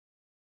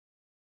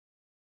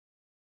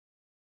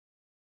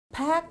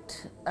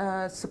PACT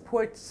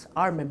supports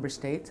our member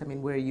states. I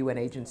mean, we're a UN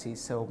agency,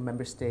 so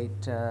member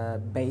state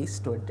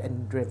based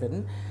and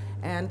driven.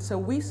 And so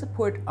we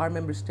support our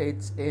member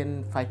states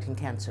in fighting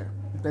cancer.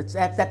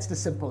 That's the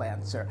simple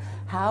answer.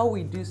 How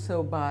we do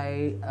so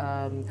by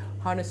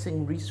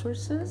harnessing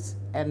resources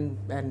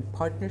and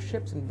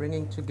partnerships and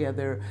bringing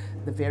together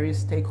the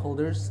various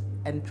stakeholders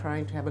and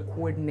trying to have a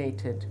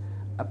coordinated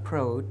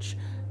approach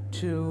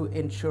to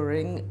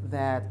ensuring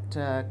that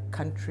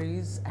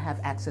countries have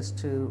access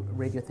to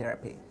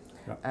radiotherapy,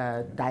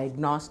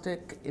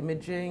 diagnostic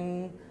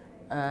imaging,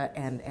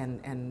 and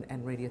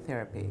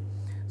radiotherapy.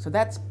 So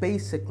that's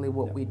basically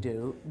what we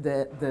do.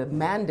 The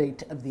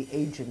mandate of the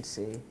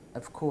agency,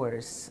 of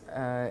course,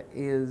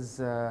 is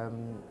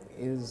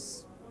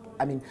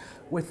I mean,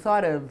 we're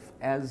thought of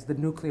as the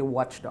nuclear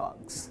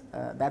watchdogs.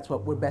 That's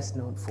what we're best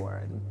known for.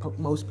 And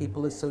most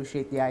people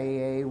associate the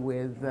IAEA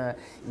with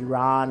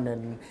Iran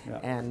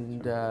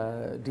and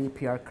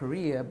DPR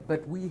Korea,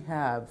 but we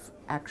have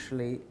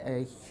actually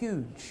a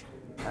huge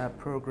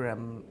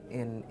program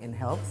in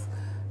health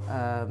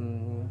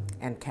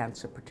and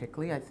cancer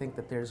particularly. I think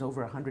that there's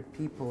over 100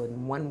 people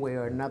in one way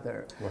or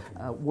another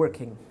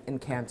working in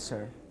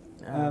cancer.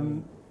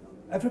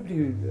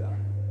 Everybody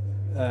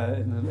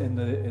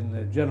in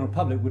the general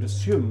public would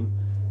assume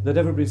that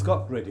everybody's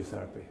got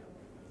radiotherapy.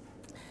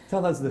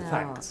 Tell us the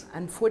facts.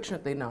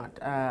 Unfortunately not.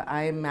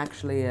 I'm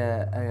actually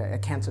a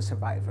cancer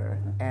survivor,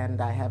 and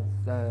I have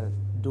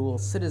dual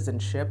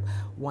citizenship,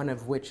 one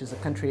of which is a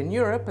country in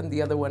Europe and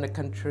the other one a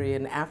country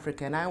in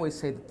Africa. And I always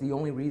say that the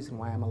only reason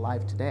why I'm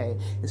alive today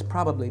is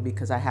probably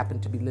because I happen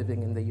to be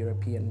living in the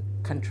European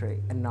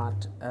country and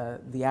not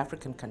the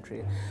African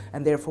country,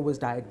 and therefore was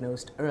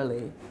diagnosed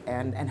early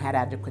and had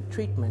adequate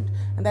treatment.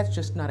 And that's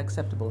just not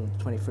acceptable in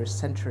the 21st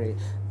century.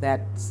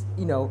 That,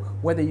 you know,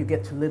 whether you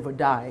get to live or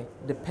die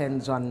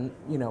depends on,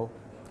 you know,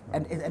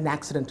 an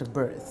accident of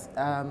birth.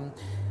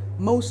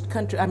 Most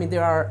countries, I mean,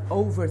 there are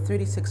over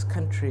 36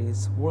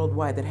 countries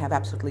worldwide that have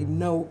absolutely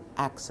no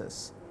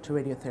access to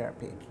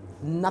radiotherapy.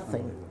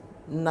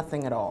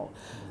 Nothing at all.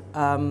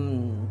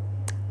 And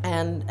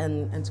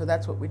so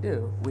that's what we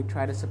do. We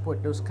try to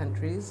support those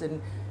countries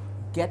in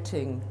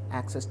getting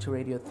access to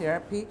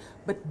radiotherapy,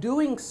 but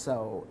doing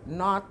so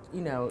not,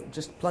 you know,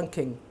 just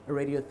plunking a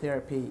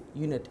radiotherapy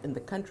unit in the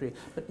country,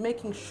 but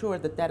making sure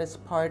that that is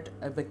part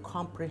of a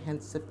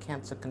comprehensive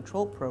cancer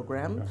control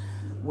program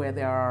where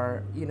there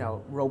are, you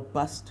know,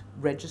 robust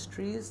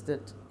registries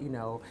that, you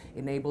know,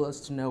 enable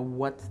us to know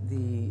what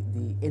the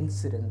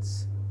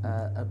incidence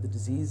of the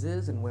disease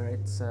is and where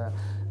it's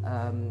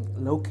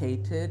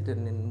located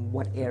and in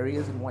what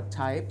areas and what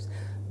types,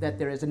 that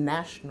there is a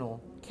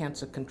national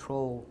cancer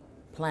control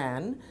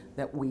plan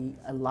that we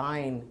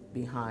align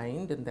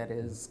behind and that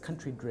is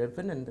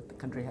country-driven and that the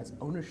country has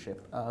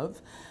ownership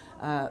of,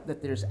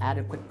 that there's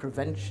adequate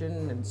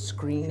prevention and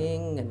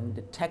screening and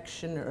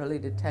detection, early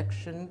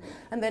detection,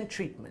 and then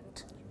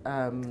treatment.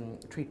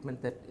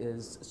 Treatment that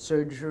is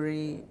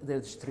surgery.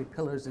 There's three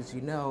pillars, as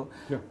you know.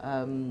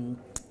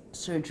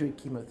 Surgery,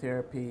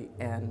 chemotherapy,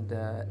 and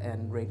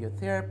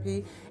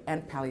radiotherapy,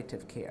 and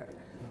palliative care.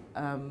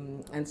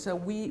 And so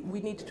we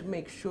need to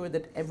make sure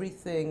that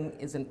everything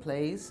is in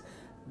place,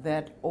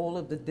 that all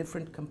of the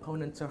different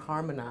components are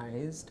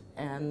harmonized,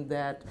 and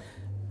that,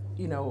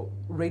 you know,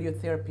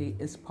 radiotherapy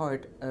is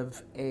part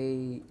of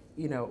a,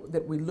 you know,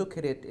 that we look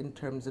at it in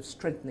terms of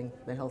strengthening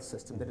the health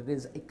system, that it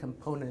is a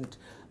component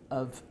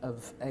of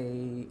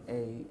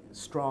a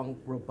strong,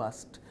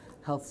 robust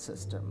health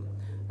system.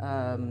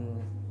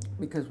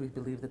 Because we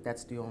believe that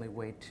that's the only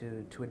way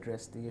to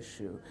address the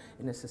issue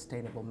in a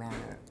sustainable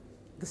manner.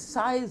 The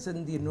size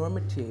and the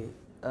enormity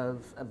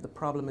of the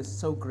problem is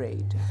so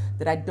great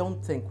that I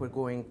don't think we're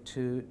going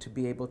to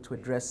be able to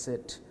address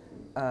it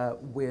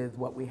with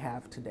what we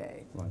have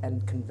today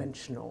and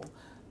conventional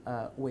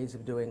ways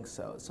of doing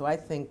so. So I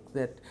think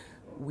that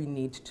we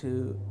need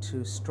to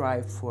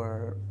strive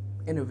for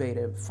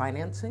innovative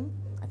financing.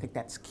 I think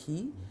that's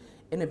key.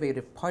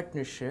 Innovative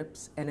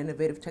partnerships and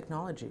innovative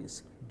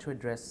technologies to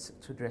address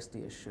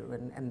the issue.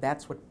 And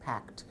that's what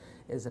PACT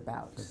is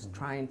about,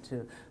 trying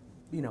to,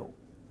 you know,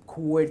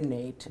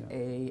 coordinate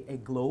a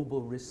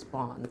global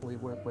response. We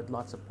work with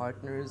lots of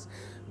partners,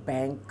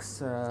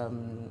 banks,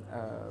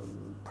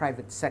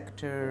 private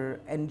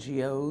sector,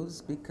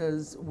 NGOs,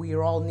 because we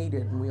are all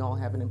needed and we all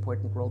have an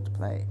important role to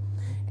play.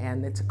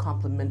 And it's a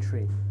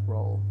complementary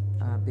role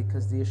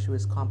because the issue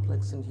is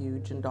complex and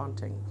huge and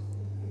daunting,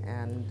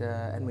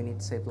 and we need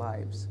to save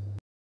lives.